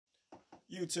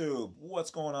YouTube, what's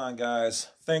going on, guys?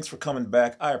 Thanks for coming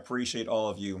back. I appreciate all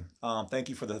of you. Thank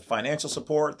you for the financial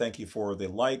support. Thank you for the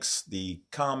likes, the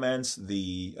comments,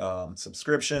 the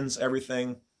subscriptions,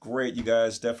 everything. Great. You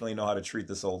guys definitely know how to treat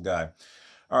this old guy.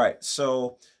 All right.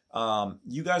 So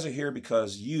you guys are here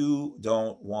because you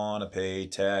don't want to pay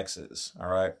taxes. All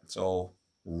right. So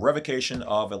revocation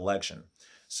of election.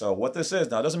 So what this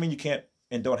is now, it doesn't mean you can't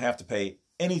and don't have to pay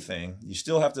anything. You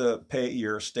still have to pay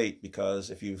your state, because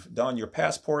if you've done your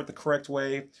passport the correct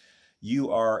way,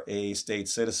 you are a state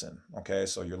citizen. Okay,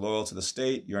 so you're loyal to the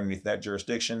state, you're underneath that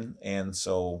jurisdiction, and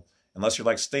so unless you're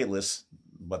like stateless,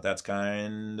 but that's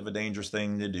kind of a dangerous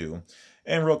thing to do.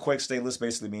 And real quick, stateless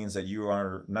basically means that you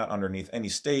are not underneath any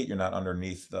state, you're not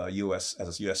underneath the U.S.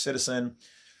 as a U.S. citizen.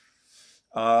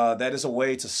 That is a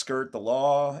way to skirt the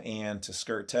law and to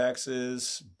skirt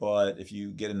taxes, but if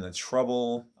you get into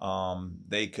trouble,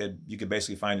 you could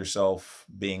basically find yourself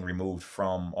being removed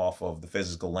from off of the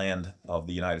physical land of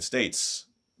the United States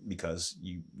because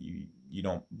you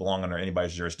don't belong under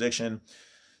anybody's jurisdiction.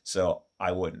 So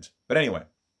I wouldn't. But anyway,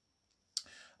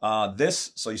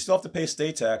 so you still have to pay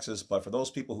state taxes, but for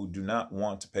those people who do not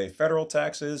want to pay federal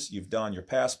taxes, you've done your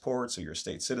passport, so you're a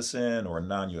state citizen or a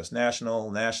non-U.S. national,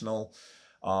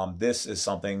 this is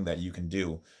something that you can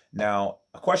do. Now,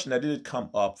 a question that did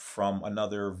come up from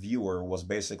another viewer was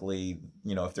basically,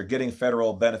 if they're getting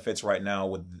federal benefits right now,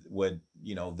 would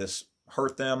this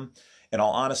hurt them? In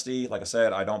all honesty, like I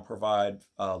said, I don't provide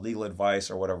legal advice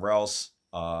or whatever else.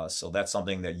 So that's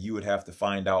something that you would have to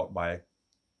find out by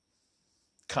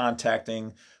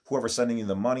contacting whoever's sending you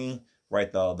the money,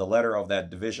 write the letter of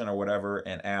that division or whatever,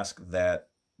 and ask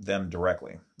them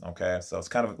directly. Okay, so it's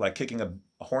kind of like kicking a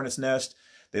hornet's nest.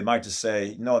 They might just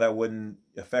say, no, that wouldn't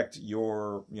affect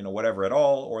your, whatever at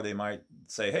all. Or they might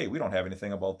say, hey, we don't have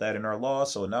anything about that in our law,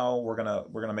 so now we're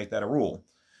gonna make that a rule.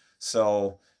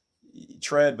 So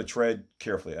tread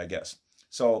carefully, I guess.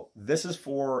 So this is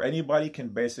for anybody can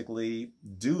basically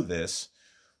do this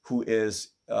who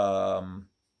is a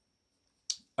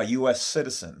U.S.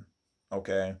 citizen,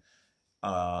 okay,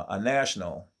 a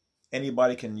national.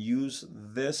 Anybody can use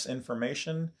this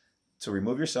information to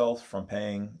remove yourself from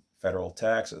paying federal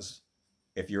taxes.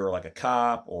 If you're like a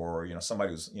cop or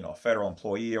somebody who's a federal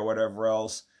employee or whatever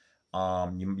else,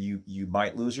 you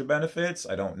might lose your benefits.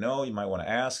 I don't know. You might want to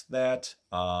ask that.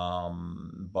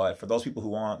 But for those people who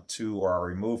want to or are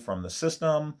removed from the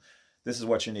system, this is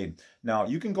what you need. Now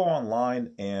you can go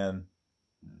online and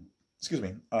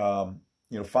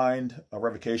find a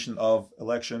revocation of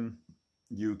election.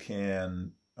 You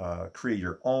can create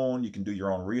your own. You can do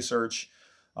your own research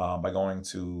by going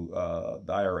to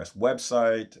the IRS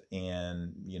website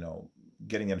and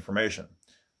getting information.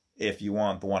 If you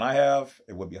want the one I have,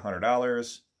 it would be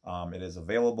 $100. It is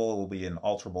available. It will be in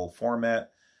alterable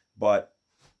format, but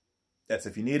that's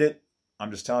if you need it.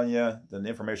 I'm just telling you, the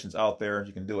information's out there.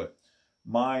 You can do it.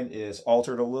 Mine is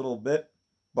altered a little bit,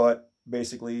 but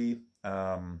basically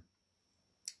the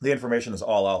information is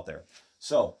all out there.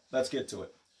 So let's get to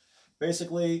it.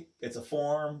 Basically, it's a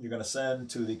form you're going to send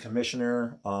to the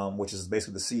commissioner, which is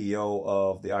basically the CEO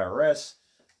of the IRS,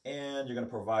 and you're going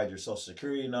to provide your social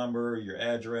security number, your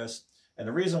address, and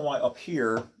the reason why up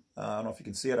here, I don't know if you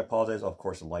can see it, I apologize. Of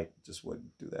course, the light just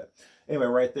wouldn't do that. Anyway,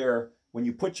 right there, when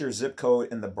you put your zip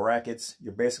code in the brackets,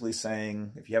 you're basically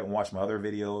saying, if you haven't watched my other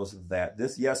videos, that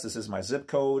this is my zip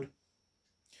code,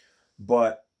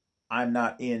 but I'm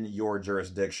not in your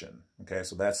jurisdiction. Okay,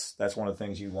 so that's one of the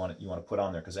things you want to put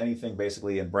on there, because anything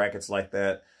basically in brackets like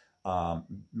that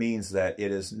means that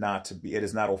it is not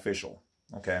official.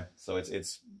 Okay, so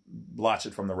it's blotch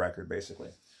it from the record basically.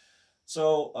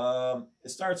 So it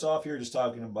starts off here just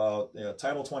talking about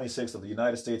Title 26 of the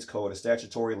United States Code, a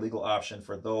statutory legal option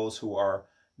for those who are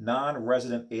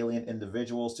non-resident alien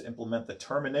individuals to implement the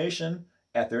termination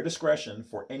at their discretion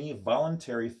for any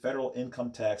voluntary federal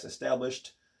income tax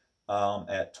established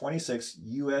at 26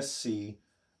 USC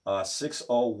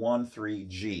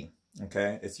 6013G.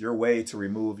 Okay, it's your way to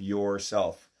remove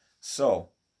yourself. So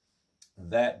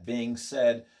that being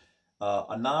said,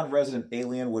 a non-resident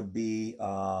alien would be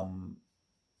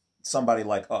somebody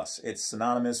like us. It's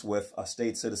synonymous with a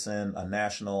state citizen, a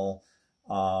national,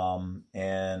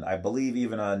 and I believe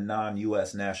even a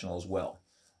non-U.S. national as well.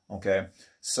 Okay,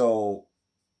 so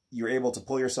you're able to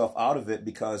pull yourself out of it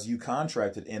because you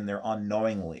contracted in there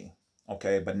unknowingly.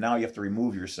 Okay, but now you have to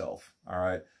remove yourself. All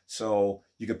right, so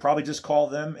you could probably just call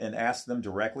them and ask them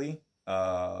directly,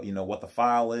 what the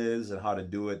file is and how to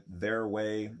do it their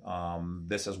way.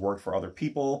 This has worked for other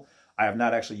people. I have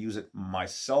not actually used it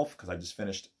myself because I just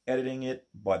finished editing it,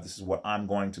 but this is what I'm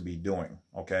going to be doing.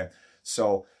 Okay,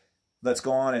 so let's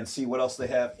go on and see what else they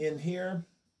have in here.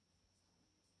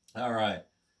 All right.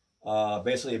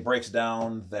 Basically, it breaks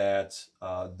down that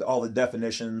all the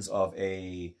definitions of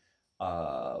a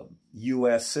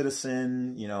U.S.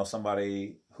 citizen, you know,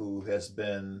 somebody who has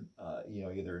been, you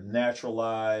know, either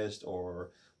naturalized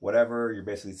or whatever. You're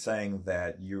basically saying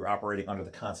that you're operating under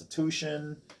the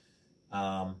Constitution.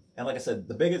 And like I said,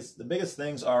 the biggest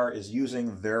things is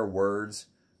using their words.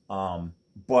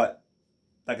 But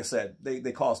like I said,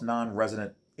 they call us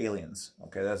non-resident aliens.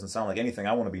 Okay, that doesn't sound like anything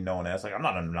I want to be known as. Like, I'm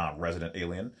not a non-resident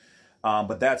alien.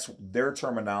 But that's their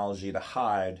terminology to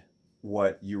hide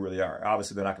what you really are.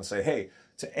 Obviously, they're not going to say, hey,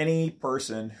 to any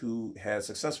person who has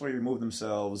successfully removed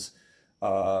themselves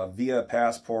via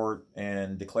passport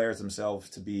and declares themselves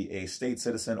to be a state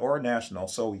citizen or a national,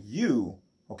 so you,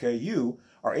 okay, you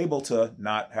are able to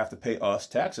not have to pay us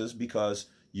taxes because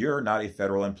you're not a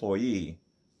federal employee.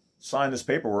 Sign this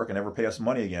paperwork and never pay us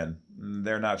money again.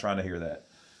 They're not trying to hear that.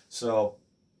 So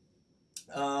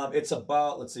it's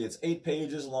about, let's see, it's 8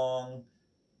 pages long,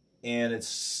 and it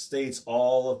states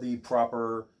all of the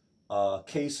proper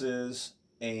cases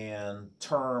and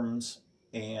terms,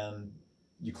 and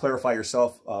you clarify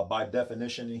yourself by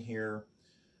definition in here.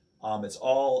 It's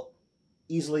all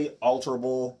easily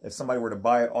alterable. If somebody were to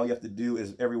buy it, all you have to do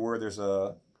is everywhere there's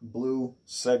a blue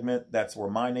segment, that's where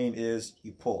my name is.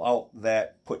 You pull out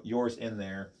that, put yours in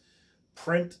there,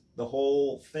 print the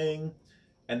whole thing,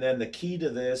 and then the key to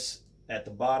this, at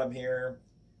the bottom here,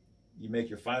 you make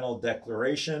your final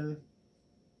declaration,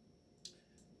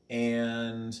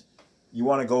 and you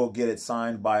want to go get it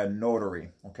signed by a notary.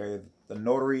 Okay, the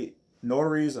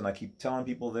notaries, and I keep telling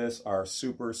people this, are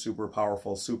super, super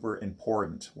powerful, super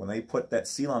important. When they put that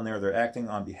seal on there, they're acting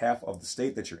on behalf of the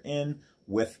state that you're in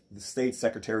with the state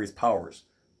secretary's powers.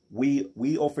 We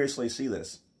officially see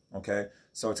this. Okay,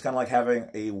 so it's kind of like having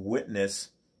a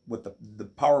witness with the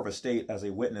power of a state as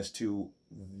a witness to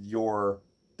your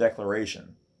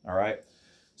declaration. All right,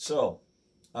 so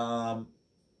all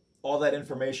that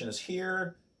information is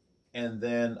here, and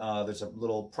then there's a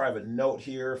little private note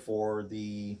here for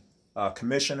the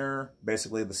commissioner,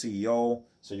 basically the CEO.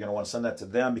 So you're going to want to send that to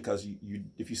them, because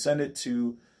if you send it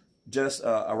to just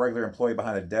a regular employee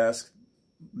behind a desk,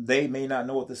 they may not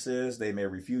know what this is. They may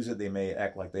refuse it. They may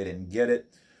act like they didn't get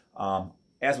it.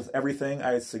 As with everything,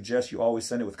 I suggest you always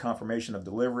send it with confirmation of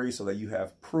delivery so that you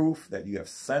have proof that you have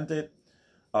sent it.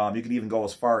 You can even go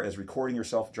as far as recording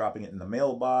yourself, dropping it in the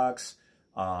mailbox.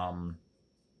 You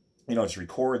know, just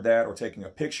record that, or taking a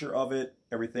picture of it,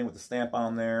 everything with the stamp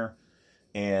on there,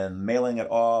 and mailing it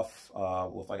off.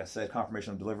 With, like I said,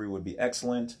 confirmation of delivery would be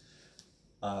excellent.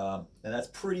 And that's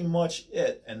pretty much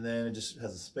it. And then it just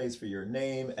has a space for your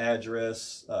name,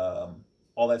 address,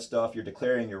 all that stuff. You're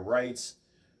declaring your rights.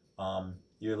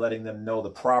 You're letting them know the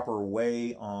proper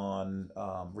way on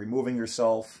removing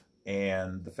yourself,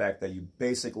 and the fact that you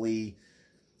basically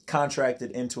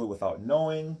contracted into it without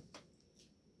knowing,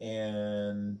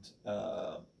 and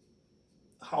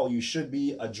how you should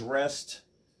be addressed,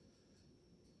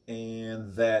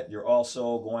 and that you're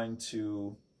also going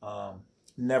to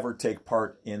never take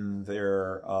part in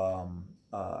their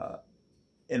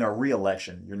in a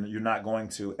re-election. You're not going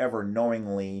to ever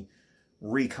knowingly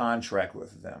recontract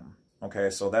with them.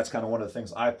 Okay, so that's kind of one of the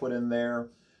things I put in there,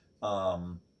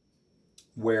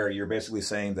 where you're basically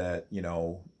saying that, you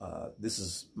know, this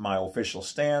is my official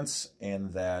stance,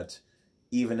 and that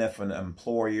even if an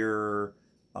employer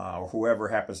or whoever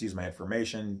happens to use my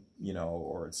information, you know,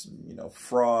 or it's, you know,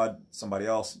 fraud, somebody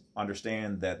else,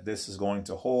 understand that this is going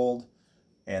to hold,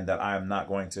 and that I am not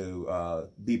going to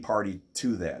be party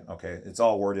to that. Okay, it's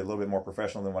all worded a little bit more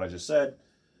professional than what I just said,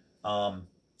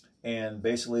 and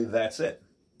basically that's it.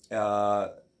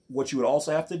 What you would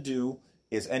also have to do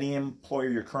is, any employer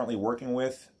you're currently working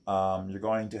with, you're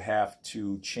going to have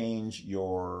to change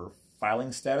your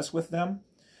filing status with them.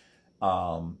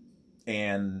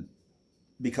 And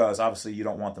because obviously you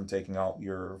don't want them taking out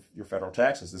your federal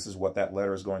taxes. This is what that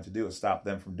letter is going to do, is stop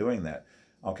them from doing that.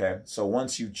 Okay, so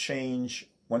once you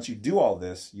do all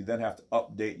this, you then have to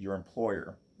update your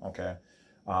employer. Okay,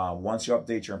 once you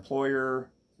update your employer,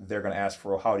 they're going to ask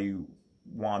for how do you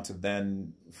want to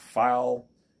then file,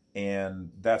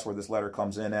 and that's where this letter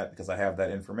comes in at, because I have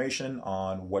that information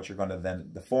on what you're going to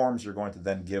then, the forms you're going to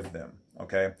then give them.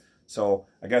 Okay, so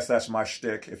I guess that's my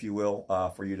shtick, if you will,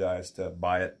 for you guys to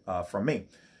buy it from me.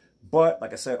 But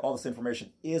like I said, all this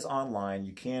information is online.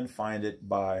 You can find it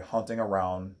by hunting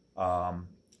around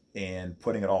and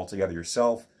putting it all together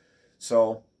yourself.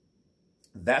 So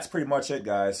that's pretty much it,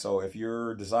 guys. So if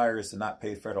your desire is to not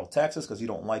pay federal taxes because you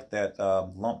don't like that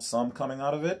lump sum coming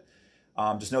out of it,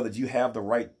 just know that you have the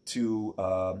right to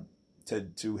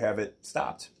have it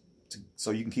stopped,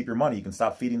 so you can keep your money. You can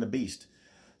stop feeding the beast.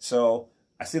 So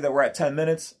I see that we're at 10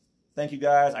 minutes. Thank you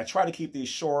guys. I try to keep these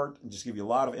short and just give you a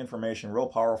lot of information, real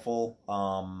powerful.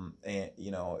 And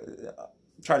you know,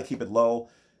 try to keep it low.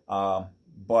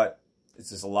 But it's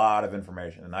just a lot of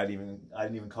information, and I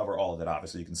didn't even cover all of it,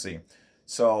 obviously, you can see.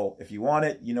 So if you want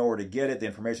it, you know where to get it. The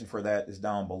information for that is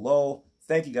down below.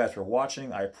 Thank you guys for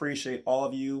watching. I appreciate all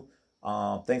of you.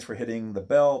 Thanks for hitting the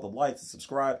bell, the like, the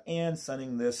subscribe, and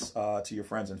sending this to your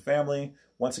friends and family.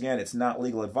 Once again, it's not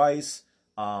legal advice.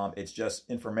 It's just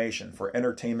information for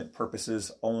entertainment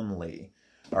purposes only.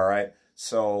 All right.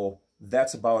 So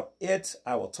that's about it.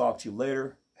 I will talk to you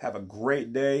later. Have a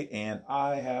great day. And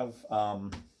I have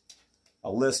a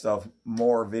list of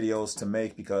more videos to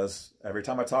make, because every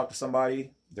time I talk to somebody,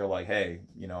 they're like, hey,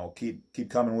 you know, keep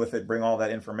coming with it. Bring all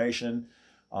that information.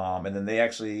 And then they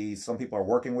actually, some people are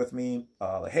working with me,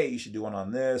 like, hey, you should do one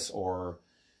on this, or,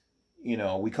 you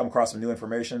know, we come across some new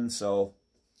information. So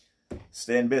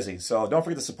staying busy. So don't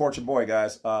forget to support your boy,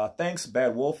 guys. Thanks.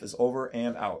 Bad Wolf is over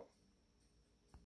and out.